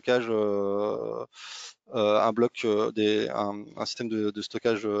espace de stockage un bloc, un système de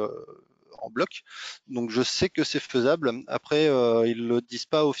stockage en bloc. Donc, je sais que c'est faisable. Après, ils le disent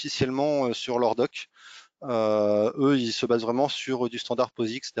pas officiellement sur leur doc. Eux, ils se basent vraiment sur du standard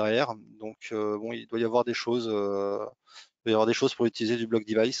POSIX derrière. Donc, bon, il doit y avoir des choses, pour utiliser du block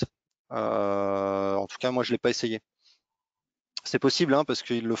device. En tout cas, moi, je l'ai pas essayé. C'est possible, hein, parce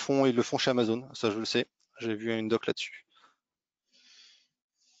qu'ils le font chez Amazon. Ça, je le sais. J'ai vu une doc là-dessus.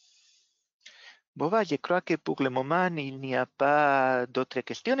 Bon, bah, je crois que pour le moment, il n'y a pas d'autres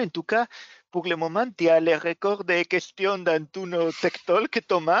questions. En tout cas, pour le moment, tu as le record de questions dans tous nos Tech Talks,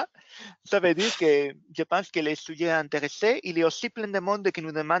 Thomas. Ça veut dire que je pense que le sujet est intéressant. Il y a aussi plein de monde qui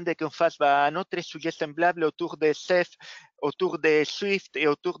nous demande qu'on fasse un autre sujet semblable autour de Ceph, autour de Swift et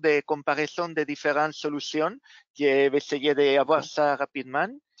autour de comparaison de différentes solutions. Je vais essayer d'avoir ça rapidement.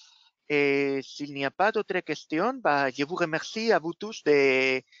 Et s'il n'y a pas d'autres questions, bah, je vous remercie à vous tous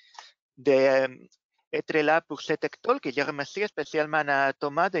d'être là pour cet talk et je remercie spécialement à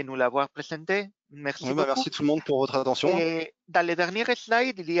Thomas de nous l'avoir présenté. Merci Oui, bah, beaucoup. merci tout le monde pour votre attention. Et dans les dernières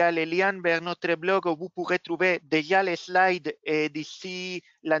slides, il y a le lien vers notre blog où vous pourrez trouver déjà les slides et d'ici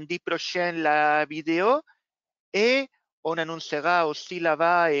lundi prochain la vidéo. Et on annoncera aussi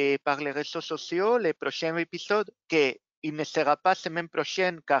là-bas et par les réseaux sociaux les prochains épisodes qu'il ne sera pas semaine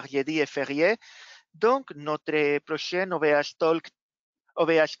prochaine car jeudi est férié. Donc, notre prochain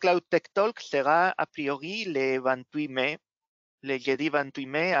OVHcloud Tech Talk sera a priori le 28 mai, le jeudi 28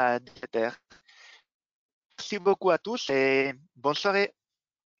 mai à 17h. Merci beaucoup à tous et bonne soirée.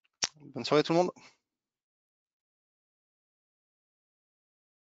 Bonne soirée tout le monde.